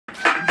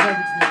Please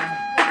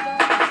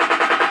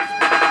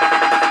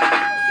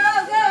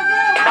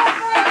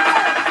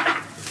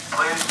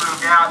move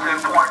down to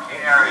the quarantine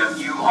area.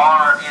 You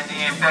are in the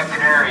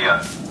infected area.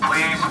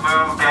 Please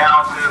move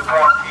down to the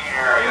quarantine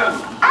area.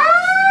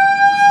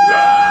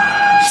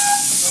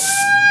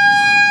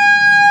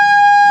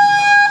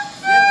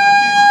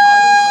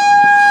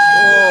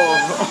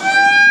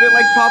 It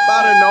like pop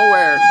out of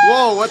nowhere.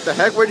 Whoa, what the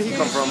heck? Where did he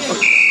come from?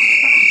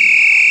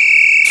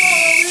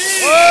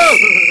 Whoa!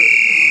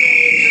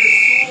 Save your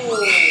soul.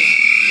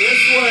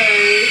 This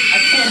way. I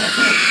can't.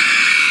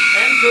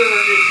 Enter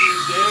if you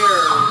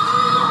dare.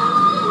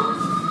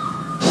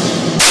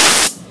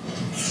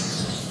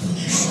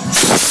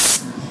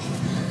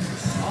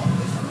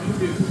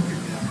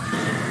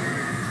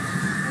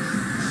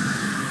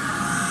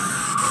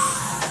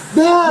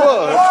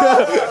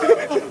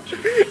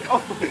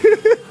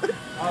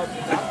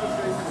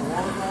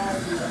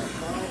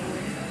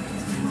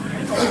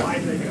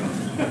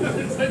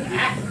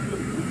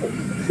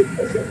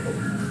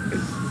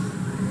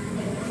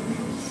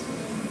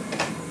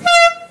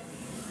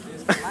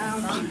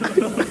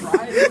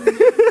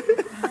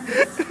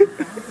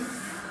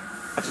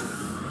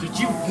 Did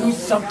you use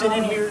something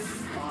in here?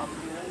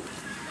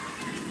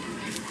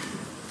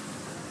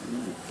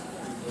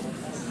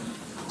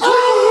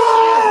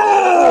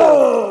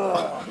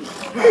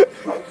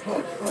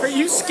 Are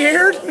you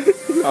scared?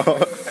 No.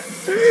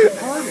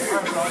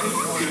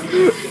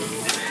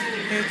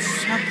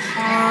 It's a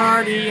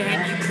party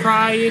and you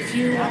cry if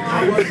you want.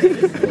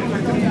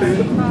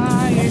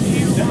 Cry if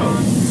you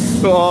want.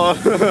 Oh.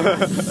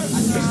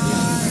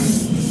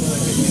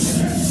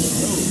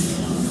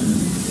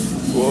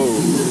 Whoa.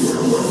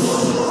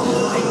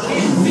 They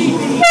can't see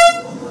me.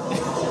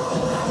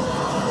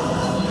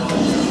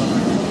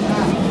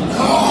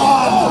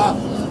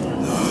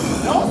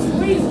 Don't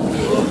squeeze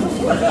me.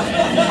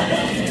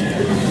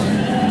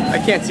 I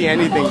can't see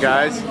anything,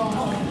 guys.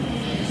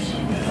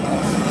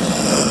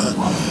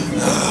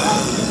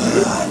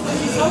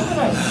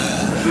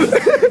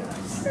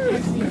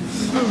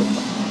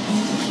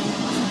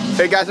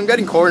 Hey guys, I'm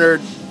getting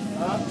cornered.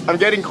 I'm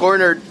getting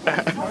cornered.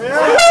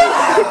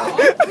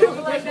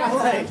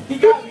 He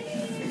got me.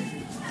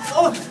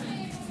 Oh.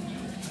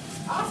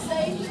 I'll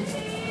save you.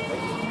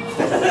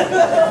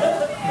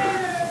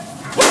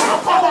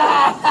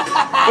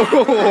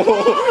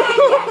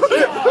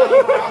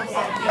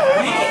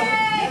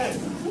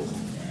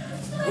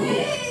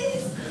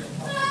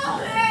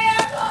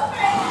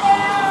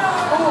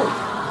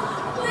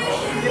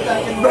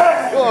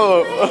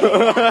 Whoa.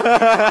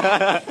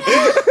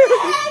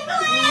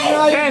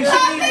 Ken, she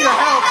needs your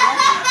help.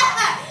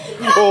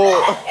 Oh.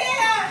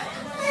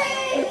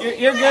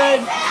 You're good.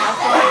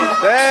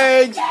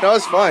 Thanks. That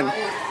was fun.